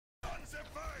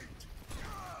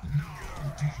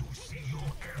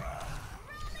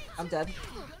I'm dead.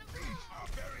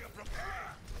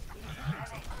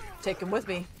 Take him with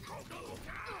me.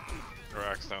 Or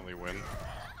accidentally win.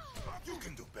 You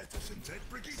can do better than that,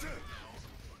 Brigitte.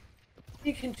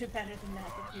 You can do better than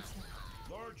that, Brigitte.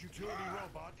 Large utility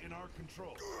robot in our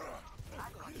control.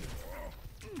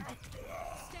 Stay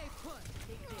put.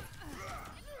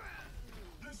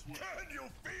 Can you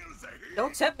feel the heat?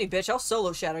 Don't tempt me, bitch. I'll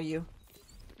solo shatter you.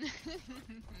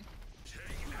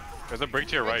 There's a break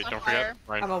to your right, don't forget.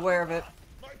 Right. I'm aware of it.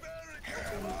 My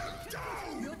barricade!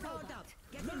 Down! You're powered up.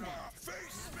 Get in there.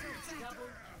 Face me!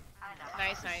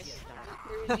 Nice, nice.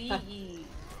 Really?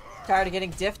 Tired of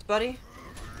getting diffed, buddy?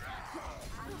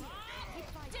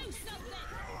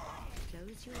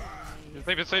 Close your eyes. It's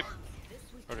safe, it's safe.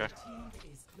 Okay.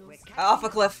 Off a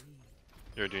cliff.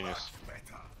 You're a genius.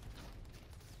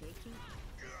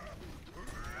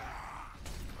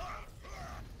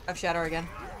 I have shatter again.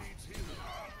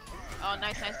 Oh,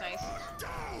 nice, nice, nice.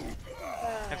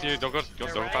 Can't see you, don't go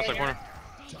past that corner.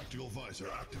 Tactical visor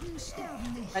active.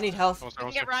 I need health. Almost, You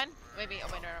almost can get there. run. Maybe. Oh,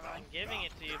 wait, no, never mind. Giving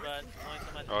it to you, but only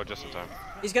so much. Oh, just in time.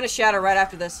 He's gonna shatter right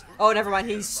after this. Oh, never mind.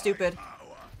 He's stupid.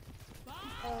 Oh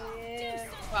yeah.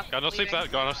 Fuck, Got no sleep,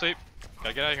 leaving. got no sleep.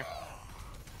 Gotta get out of here.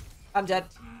 I'm dead.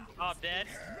 Oh, dead.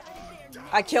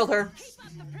 I killed her.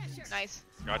 Nice.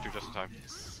 Got you just in time.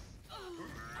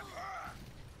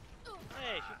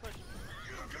 Hey,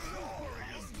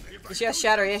 she pushed. She has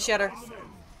shatter. He has shatter.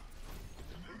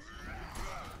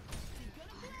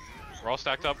 We're all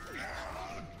stacked up.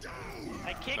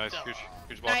 I kicked Nice, him.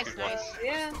 huge block, Nice, huge block. nice.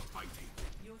 Yeah.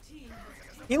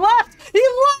 He left! He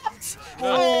left!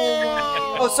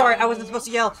 Oh, sorry. I wasn't supposed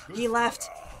to yell. He left.